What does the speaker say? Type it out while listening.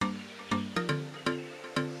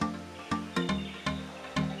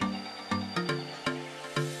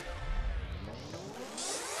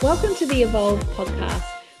Welcome to the Evolve podcast,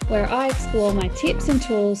 where I explore my tips and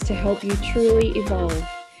tools to help you truly evolve.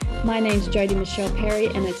 My name's Jodie Michelle Perry,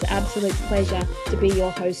 and it's an absolute pleasure to be your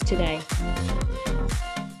host today.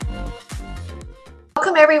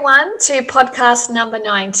 Welcome everyone to podcast number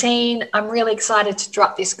 19. I'm really excited to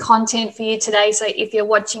drop this content for you today. So if you're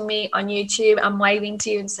watching me on YouTube, I'm waving to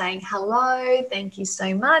you and saying hello. Thank you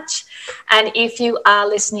so much. And if you are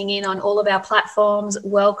listening in on all of our platforms,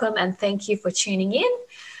 welcome and thank you for tuning in.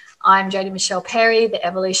 I'm Jodie Michelle Perry, the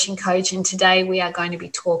Evolution Coach, and today we are going to be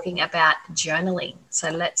talking about journaling.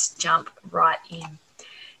 So let's jump right in.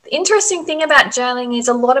 The interesting thing about journaling is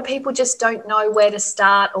a lot of people just don't know where to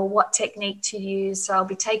start or what technique to use. So I'll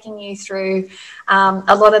be taking you through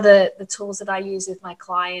a lot of the tools that I use with my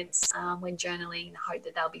clients when journaling. I hope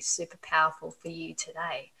that they'll be super powerful for you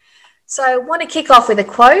today. So I want to kick off with a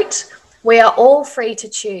quote. We are all free to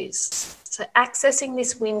choose. So accessing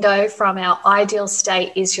this window from our ideal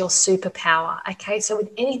state is your superpower. Okay, so with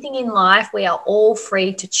anything in life, we are all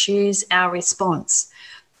free to choose our response.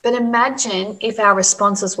 But imagine if our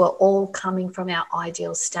responses were all coming from our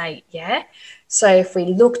ideal state, yeah? So if we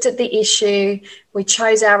looked at the issue, we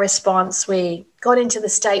chose our response, we got into the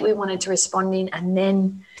state we wanted to respond in, and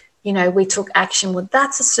then, we took action. Well,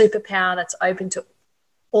 that's a superpower that's open to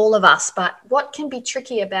all of us. But what can be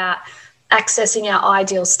tricky about accessing our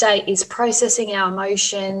ideal state is processing our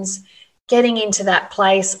emotions, getting into that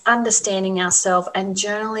place, understanding ourselves, and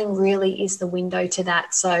journaling really is the window to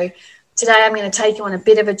that. So today I'm going to take you on a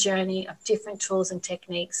bit of a journey of different tools and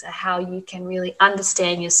techniques of how you can really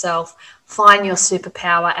understand yourself, find your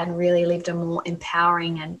superpower, and really live a more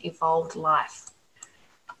empowering and evolved life.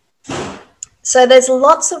 So there's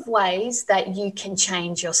lots of ways that you can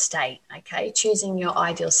change your state, okay, choosing your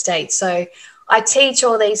ideal state. So I teach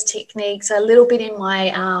all these techniques a little bit in my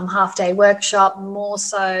half-day workshop, more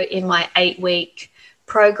so in my 8-week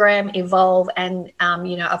program, Evolve. And,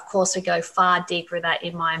 of course, we go far deeper with that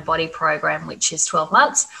in my Embody program, which is 12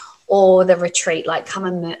 months, or the retreat, like come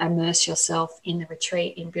and immerse yourself in the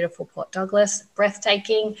retreat in beautiful Port Douglas,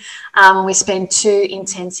 breathtaking. We spend 2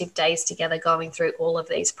 intensive days together going through all of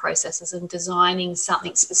these processes and designing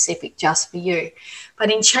something specific just for you.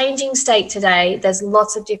 But in changing state today, there's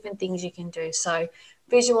lots of different things you can do. So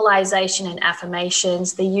visualization and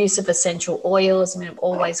affirmations, the use of essential oils. I've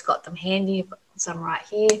always got them handy. I've got some right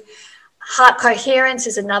here. Heart coherence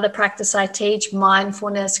is another practice I teach.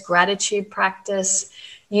 Mindfulness, gratitude practice,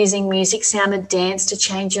 using music, sound, and dance to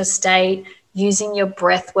change your state, using your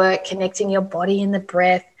breath work, connecting your body and the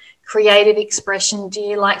breath, creative expression. Do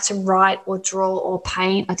you like to write or draw or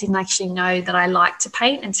paint? I didn't actually know that I liked to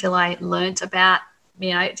paint until I learnt about,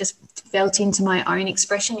 it just felt into my own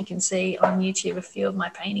expression. You can see on YouTube a few of my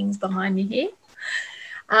paintings behind me here.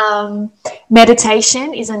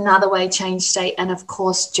 Meditation is another way to change state, and of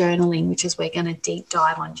course journaling, which is we're going to deep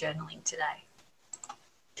dive on journaling today.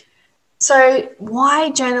 So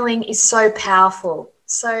why journaling is so powerful?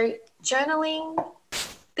 So journaling,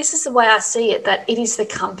 this is the way I see it, that it is the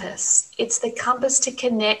compass. It's the compass to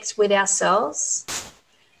connect with ourselves,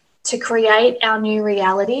 to create our new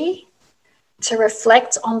reality, to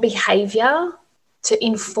reflect on behavior, to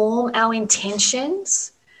inform our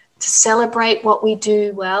intentions, to celebrate what we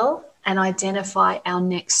do well, and identify our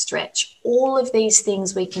next stretch. All of these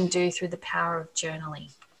things we can do through the power of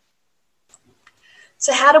journaling.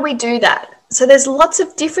 So how do we do that? So there's lots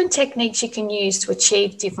of different techniques you can use to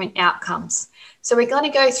achieve different outcomes. So we're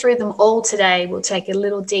going to go through them all today. We'll take a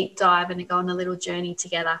little deep dive and go on a little journey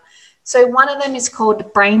together. So one of them is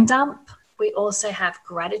called brain dump. We also have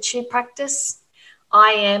gratitude practice,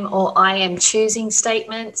 I am choosing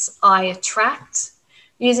statements, I attract,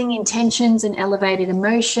 using intentions and elevated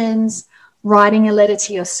emotions, writing a letter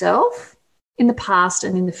to yourself in the past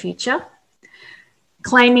and in the future,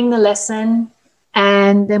 claiming the lesson,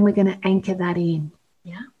 and then we're going to anchor that in.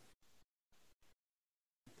 Yeah.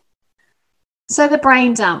 So the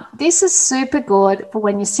brain dump. This is super good for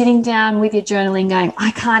when you're sitting down with your journaling going,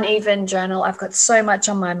 I can't even journal. I've got so much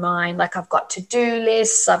on my mind. Like I've got to-do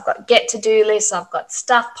lists. I've got get-to-do lists. I've got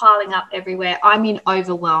stuff piling up everywhere. I'm in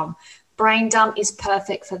overwhelm. Brain dump is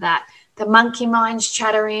perfect for that. The monkey mind's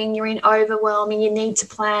chattering. You're in overwhelm and you need to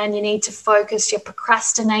plan. You need to focus. You're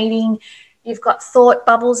procrastinating. You've got thought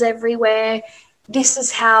bubbles everywhere. This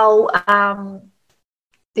is how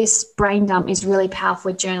this brain dump is really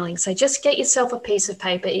powerful with journaling. So just get yourself a piece of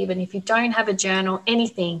paper, even if you don't have a journal,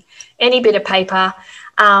 anything, any bit of paper,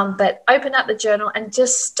 but open up the journal and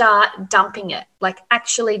just start dumping it, like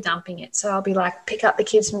actually dumping it. So I'll be like, pick up the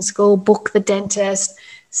kids from school, book the dentist,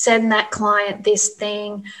 send that client this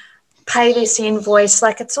thing, pay this invoice.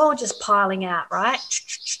 Like it's all just piling out, right?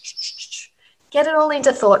 get it all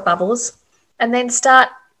into thought bubbles, and then start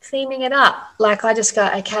theming it up. Like I just go,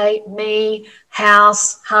 okay, me,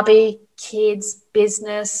 house, hubby, kids,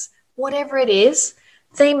 business, whatever it is,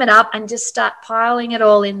 theme it up and just start piling it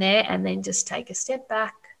all in there, and then just take a step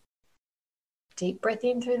back. Deep breath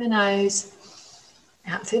in through the nose,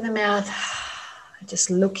 out through the mouth, just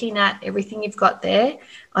looking at everything you've got there.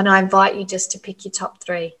 And I invite you just to pick your top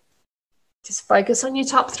 3. Just focus on your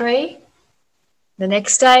top 3. The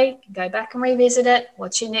next day, go back and revisit it.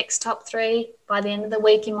 What's your next top 3? By the end of the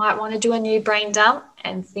week, you might want to do a new brain dump,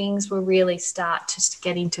 and things will really start to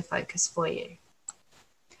get into focus for you.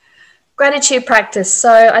 Gratitude practice.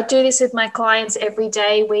 So I do this with my clients every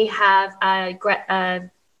day. We have a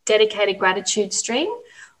dedicated gratitude stream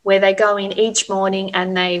where they go in each morning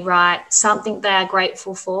and they write something they are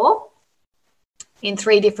grateful for in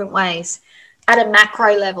 3 different ways. At a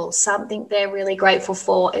macro level, something they're really grateful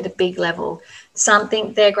for at a big level,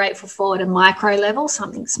 something they're grateful for at a micro level,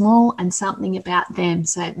 something small, and something about them.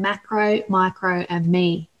 So macro, micro, and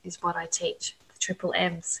me is what I teach, the triple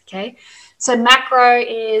M's, okay? So macro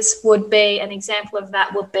would be, an example of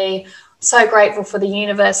that would be, so grateful for the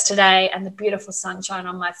universe today and the beautiful sunshine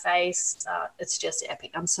on my face. It's just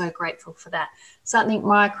epic. I'm so grateful for that. Something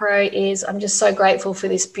micro is, I'm just so grateful for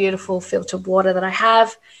this beautiful filtered water that I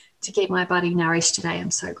have to keep my body nourished today.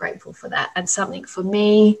 I'm so grateful for that. And something for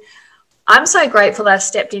me, I'm so grateful that I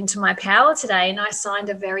stepped into my power today and I signed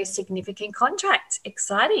a very significant contract.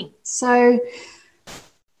 Exciting. So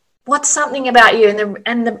what's something about you?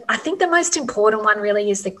 I think the most important one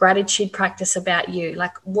really is the gratitude practice about you.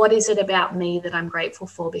 Like, what is it about me that I'm grateful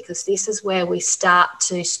for? Because this is where we start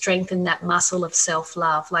to strengthen that muscle of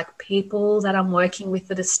self-love. Like, people that I'm working with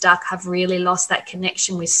that are stuck have really lost that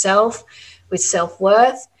connection with self, with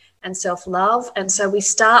self-worth and self-love. And so we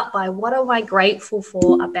start by, what am I grateful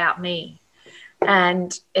for about me?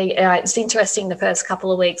 And it's interesting, the first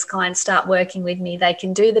couple of weeks clients start working with me, they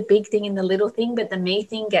can do the big thing and the little thing, but the me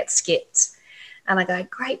thing gets skipped. And I go,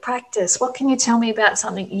 great practice. What can you tell me about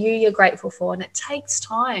something you're grateful for? And it takes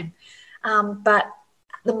time. But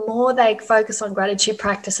the more they focus on gratitude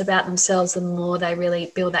practice about themselves, the more they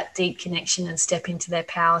really build that deep connection and step into their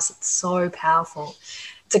powers. It's so powerful.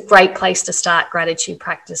 It's a great place to start gratitude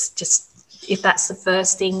practice. Just if that's the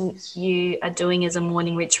first thing you are doing as a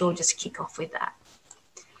morning ritual, just kick off with that.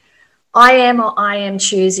 I am, or I am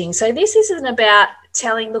choosing. So this isn't about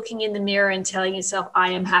looking in the mirror and telling yourself,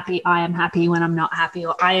 I am happy when I'm not happy,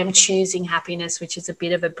 or I am choosing happiness, which is a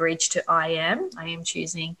bit of a bridge to I am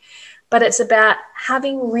choosing. But it's about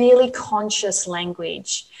having really conscious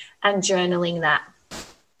language and journaling that.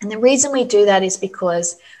 And the reason we do that is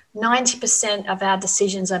because 90% of our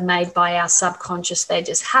decisions are made by our subconscious. They're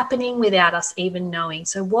just happening without us even knowing.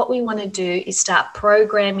 So what we want to do is start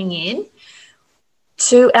programming in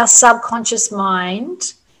to our subconscious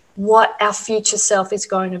mind what our future self is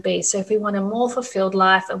going to be. So if we want a more fulfilled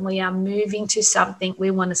life and we are moving to something,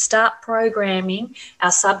 we want to start programming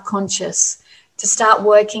our subconscious to start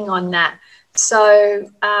working on that.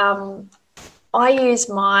 So I use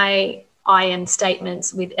my I am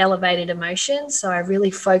statements with elevated emotions. So I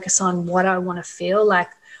really focus on what I want to feel, like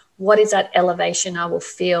what is that elevation I will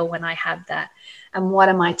feel when I have that, and what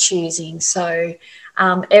am I choosing. So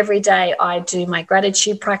every day I do my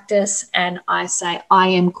gratitude practice and I say, I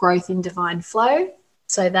am growth in divine flow.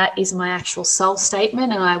 So that is my actual soul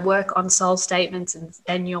statement, and I work on soul statements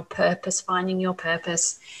and your purpose, finding your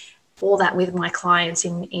purpose, all that with my clients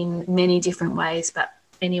in many different ways. But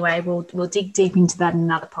anyway, we'll dig deep into that in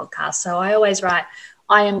another podcast. So I always write,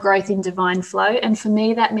 I am growth in divine flow. And for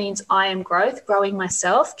me, that means I am growth, growing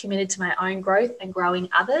myself, committed to my own growth and growing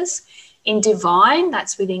others. In divine,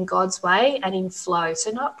 that's within God's way, and in flow.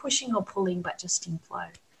 So not pushing or pulling, but just in flow.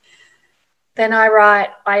 Then I write,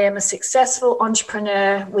 I am a successful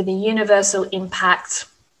entrepreneur with a universal impact,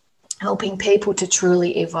 helping people to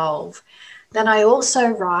truly evolve. Then I also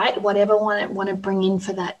write whatever I want to bring in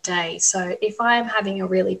for that day. So if I'm having a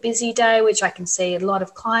really busy day, which I can see a lot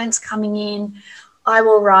of clients coming in, I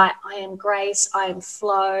will write, I am grace, I am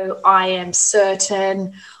flow, I am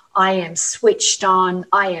certain, I am switched on,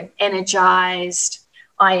 I am energized,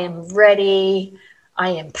 I am ready, I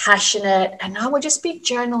am passionate. And I will just be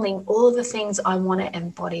journaling all the things I want to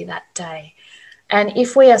embody that day. And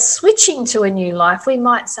if we are switching to a new life, we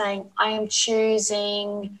might say, I am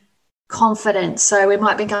choosing confidence. So we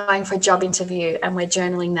might be going for a job interview and we're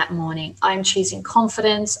journaling that morning. I am choosing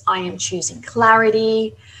confidence. I am choosing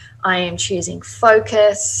clarity. I am choosing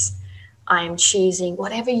focus. I am choosing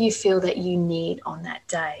whatever you feel that you need on that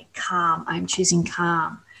day. Calm. I'm choosing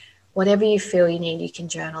calm. whatever you feel you need, you can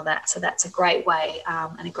journal that. So that's a great way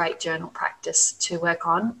and a great journal practice to work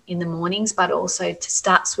on in the mornings, but also to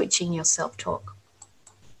start switching your self-talk.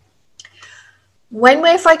 When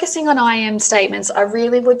we're focusing on I am statements, I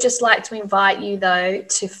really would just like to invite you, though,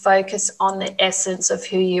 to focus on the essence of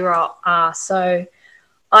who you are. So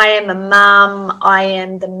I am a mum. I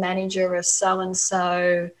am the manager of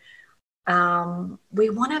so-and-so. We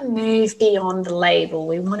want to move beyond the label.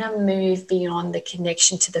 We want to move beyond the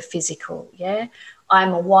connection to the physical. Yeah.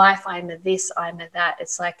 I'm a wife. I'm a this. I'm a that.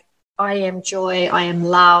 It's like, I am joy. I am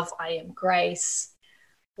love. I am grace.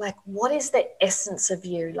 Like, what is the essence of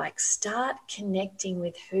you? Like, start connecting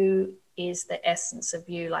with who is the essence of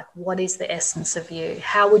you. Like, what is the essence of you?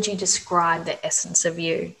 How would you describe the essence of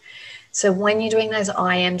you? So when you're doing those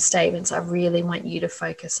I am statements, I really want you to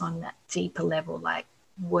focus on that deeper level, like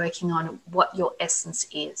working on what your essence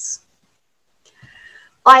is.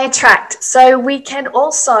 I attract. So we can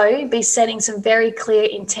also be setting some very clear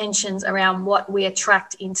intentions around what we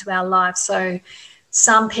attract into our life. So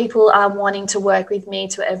some people are wanting to work with me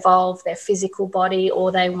to evolve their physical body, or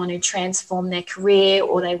they want to transform their career,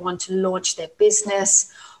 or they want to launch their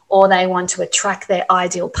business, or they want to attract their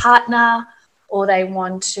ideal partner, or they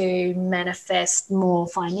want to manifest more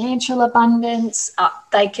financial abundance.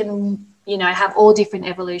 They can, have all different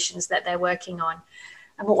evolutions that they're working on.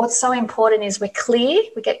 But what's so important is we're clear,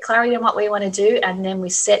 we get clarity on what we want to do, and then we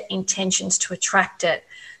set intentions to attract it.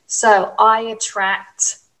 So I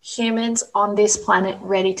attract humans on this planet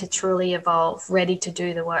ready to truly evolve, ready to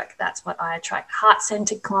do the work. That's what I attract.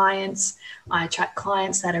 Heart-centered clients. I attract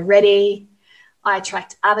clients that are ready. I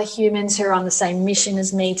attract other humans who are on the same mission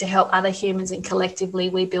as me to help other humans, and collectively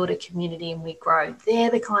we build a community and we grow. They're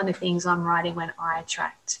the kind of things I'm writing when I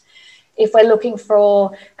attract. If we're looking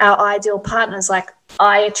for our ideal partners, like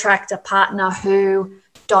I attract a partner who ...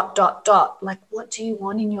 Like, what do you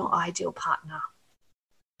want in your ideal partner?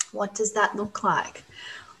 What does that look like?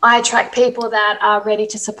 I attract people that are ready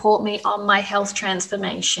to support me on my health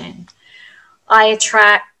transformation. I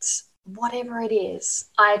attract whatever it is.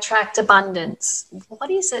 I attract abundance. What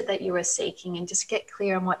is it that you are seeking? And just get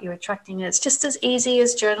clear on what you're attracting. And it's just as easy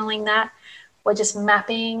as journaling that. We're just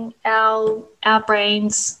mapping our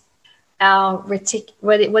brains, what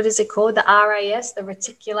is it called? The RAS, the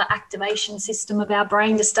reticular activation system of our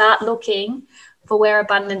brain, to start looking for where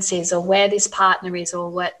abundance is, or where this partner is, or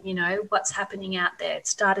what's happening out there.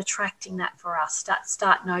 Start attracting that for us.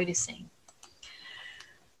 Start noticing.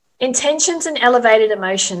 Intentions and elevated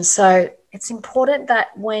emotions. So it's important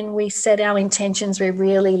that when we set our intentions, we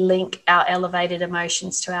really link our elevated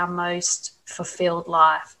emotions to our most fulfilled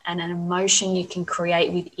life, and an emotion you can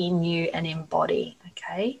create within you and embody.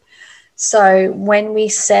 Okay. So when we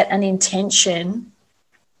set an intention,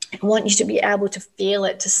 I want you to be able to feel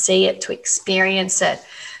it, to see it, to experience it.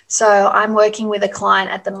 So I'm working with a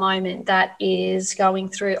client at the moment that is going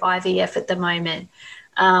through IVF at the moment.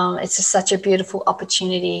 It's just such a beautiful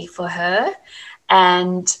opportunity for her.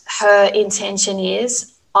 And her intention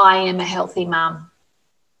is, I am a healthy mum.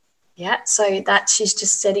 Yeah, so that she's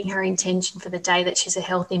just setting her intention for the day that she's a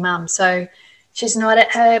healthy mum. So she's not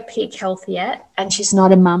at her peak health yet, and she's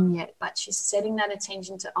not a mum yet, but she's setting that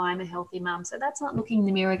attention to, I'm a healthy mum. So that's not looking in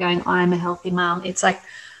the mirror going, I'm a healthy mum. It's like,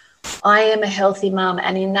 I am a healthy mum.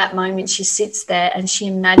 And in that moment, she sits there and she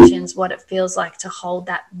imagines what it feels like to hold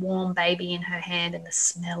that warm baby in her hand, and the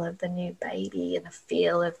smell of the new baby, and the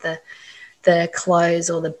feel of the clothes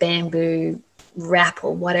or the bamboo wrap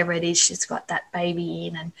or whatever it is she's got that baby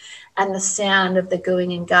in, and the sound of the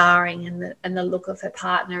gooing and garring, and the look of her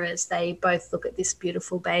partner as they both look at this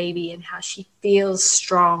beautiful baby, and how she feels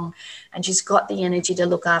strong and she's got the energy to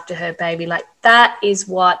look after her baby. Like, that is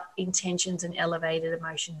what intentions and elevated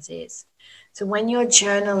emotions is. So when you're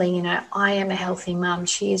journaling, I am a healthy mum,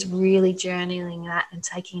 she is really journaling that and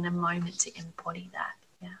taking a moment to embody that.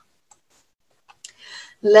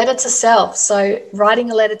 Letter to self. So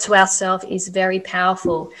writing a letter to ourselves is very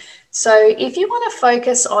powerful. So if you want to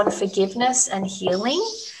focus on forgiveness and healing,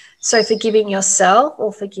 so forgiving yourself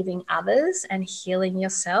or forgiving others and healing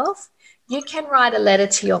yourself, you can write a letter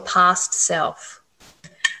to your past self.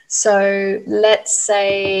 So let's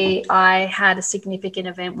say I had a significant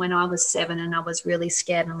event when I was 7 and I was really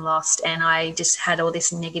scared and lost, and I just had all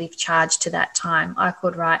this negative charge to that time. I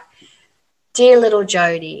could write, dear little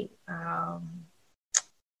Jody,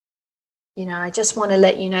 I just want to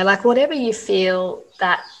let you know, like, whatever you feel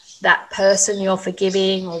that person you're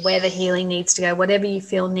forgiving, or where the healing needs to go, whatever you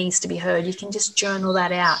feel needs to be heard, you can just journal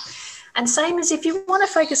that out. And same as if you want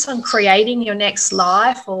to focus on creating your next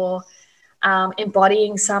life, or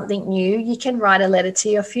embodying something new, you can write a letter to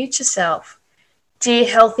your future self. Dear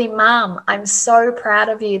healthy mum, I'm so proud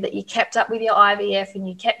of you that you kept up with your IVF and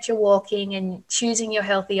you kept your walking and choosing your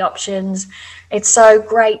healthy options. It's so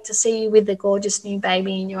great to see you with the gorgeous new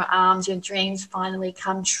baby in your arms. Your dreams finally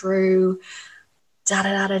come true. Da,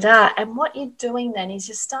 da, da, da, da. And what you're doing then is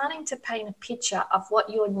you're starting to paint a picture of what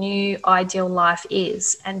your new ideal life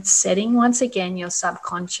is and setting once again your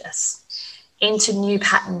subconscious into new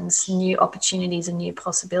patterns, new opportunities, and new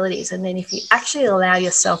possibilities. And then if you actually allow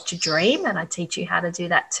yourself to dream, and I teach you how to do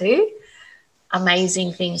that too,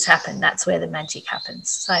 amazing things happen. That's where the magic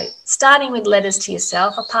happens. So starting with letters to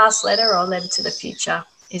yourself, a past letter or a letter to the future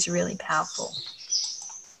is really powerful.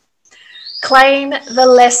 Claim the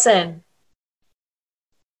lesson.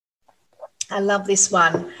 I love this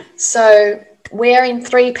one. So we're in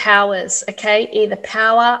 3 powers, okay? Either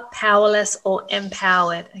power, powerless, or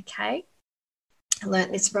empowered, okay? I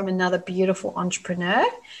learned this from another beautiful entrepreneur.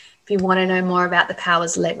 If you want to know more about the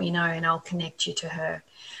powers, let me know and I'll connect you to her.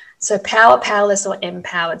 So power, powerless, or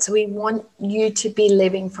empowered. So we want you to be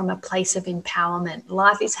living from a place of empowerment.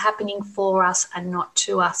 Life is happening for us and not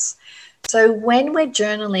to us. So when we're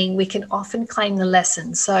journaling, we can often claim the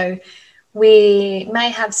lesson. So we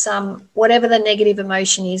may have whatever the negative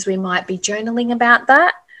emotion is, we might be journaling about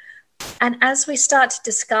that. And as we start to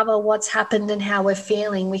discover what's happened and how we're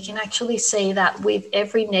feeling, we can actually see that with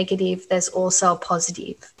every negative, there's also a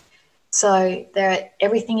positive. So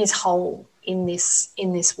everything is whole in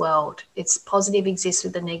this world. It's positive exists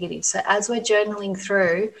with the negative. So as we're journaling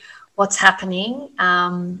through what's happening,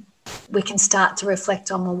 we can start to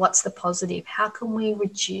reflect on, well, what's the positive? How can we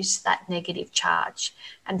reduce that negative charge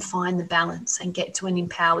and find the balance and get to an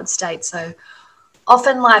empowered state? So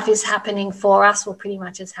often life is happening for us, or pretty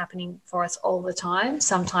much is happening for us all the time.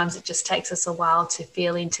 Sometimes it just takes us a while to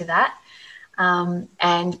feel into that.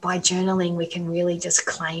 And by journaling, we can really just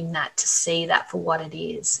claim that, to see that for what it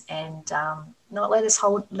is, and not let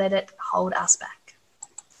it hold us back.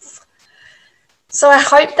 So I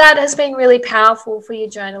hope that has been really powerful for your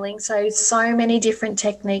journaling. So many different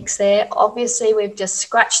techniques there. Obviously, we've just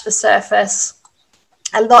scratched the surface.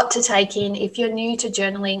 A lot to take in. If you're new to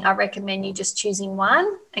journaling, I recommend you just choosing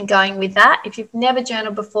one and going with that. If you've never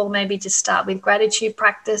journaled before, maybe just start with gratitude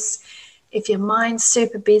practice. If your mind's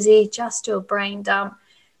super busy, just do a brain dump.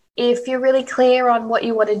 If you're really clear on what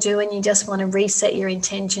you want to do and you just want to reset your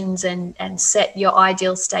intentions and set your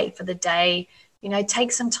ideal state for the day,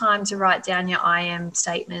 take some time to write down your I am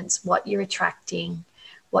statements, what you're attracting,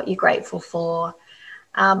 what you're grateful for.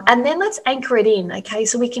 And then let's anchor it in, okay?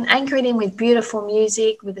 So we can anchor it in with beautiful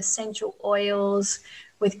music, with essential oils,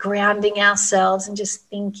 with grounding ourselves and just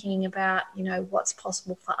thinking about, what's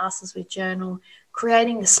possible for us as we journal,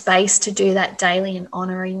 creating the space to do that daily and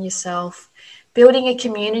honoring yourself, building a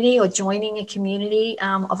community or joining a community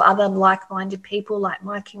of other like-minded people like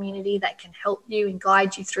my community that can help you and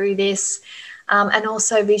guide you through this, and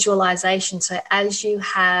also visualization. So as you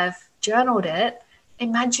have journaled it,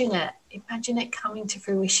 imagine it coming to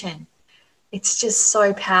fruition. It's just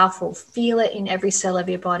so powerful. Feel it in every cell of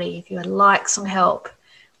your body. If you would like some help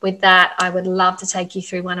with that, I would love to take you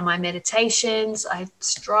through one of my meditations. I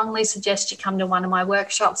strongly suggest you come to one of my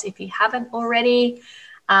workshops if you haven't already.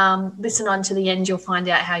 Listen on to the end, you'll find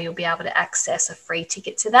out how you'll be able to access a free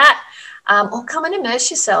ticket to that. Or come and immerse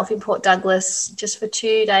yourself in Port Douglas just for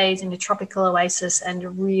 2 days in a tropical oasis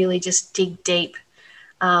and really just dig deep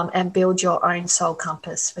and build your own soul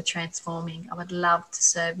compass for transforming. I would love to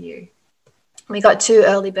serve you. We got 2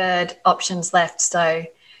 early bird options left. So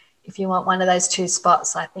if you want one of those 2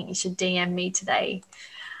 spots, I think you should DM me today.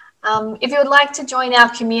 If you would like to join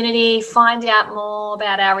our community, find out more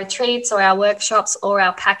about our retreats or our workshops or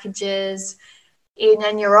our packages,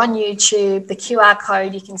 and you're on YouTube, the QR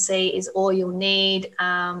code you can see is all you'll need.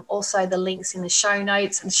 Also, the links in the show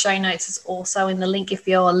notes, and the show notes is also in the link if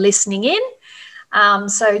you're listening in.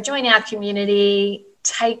 So join our community.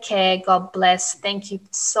 Take care. God bless. Thank you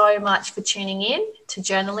so much for tuning in to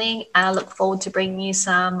journaling. I look forward to bringing you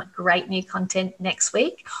some great new content next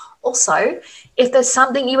week. Also, if there's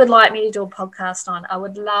something you would like me to do a podcast on, I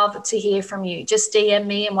would love to hear from you. Just DM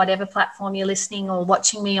me in whatever platform you're listening or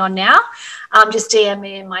watching me on now. Just DM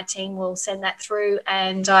me and my team will send that through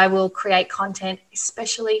and I will create content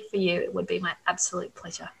especially for you. It would be my absolute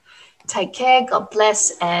pleasure. Take care. God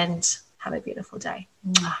bless and have a beautiful day.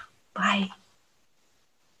 Bye.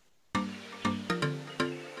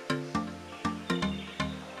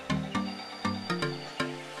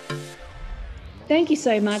 Thank you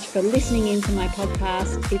so much for listening into my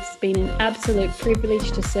podcast. It's been an absolute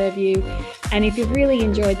privilege to serve you. And if you've really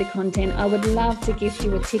enjoyed the content, I would love to gift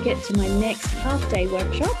you a ticket to my next half-day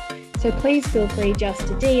workshop. So please feel free just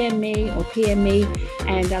to DM me or PM me,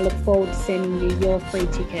 and I look forward to sending you your free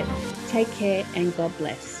ticket. Take care and God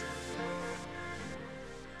bless.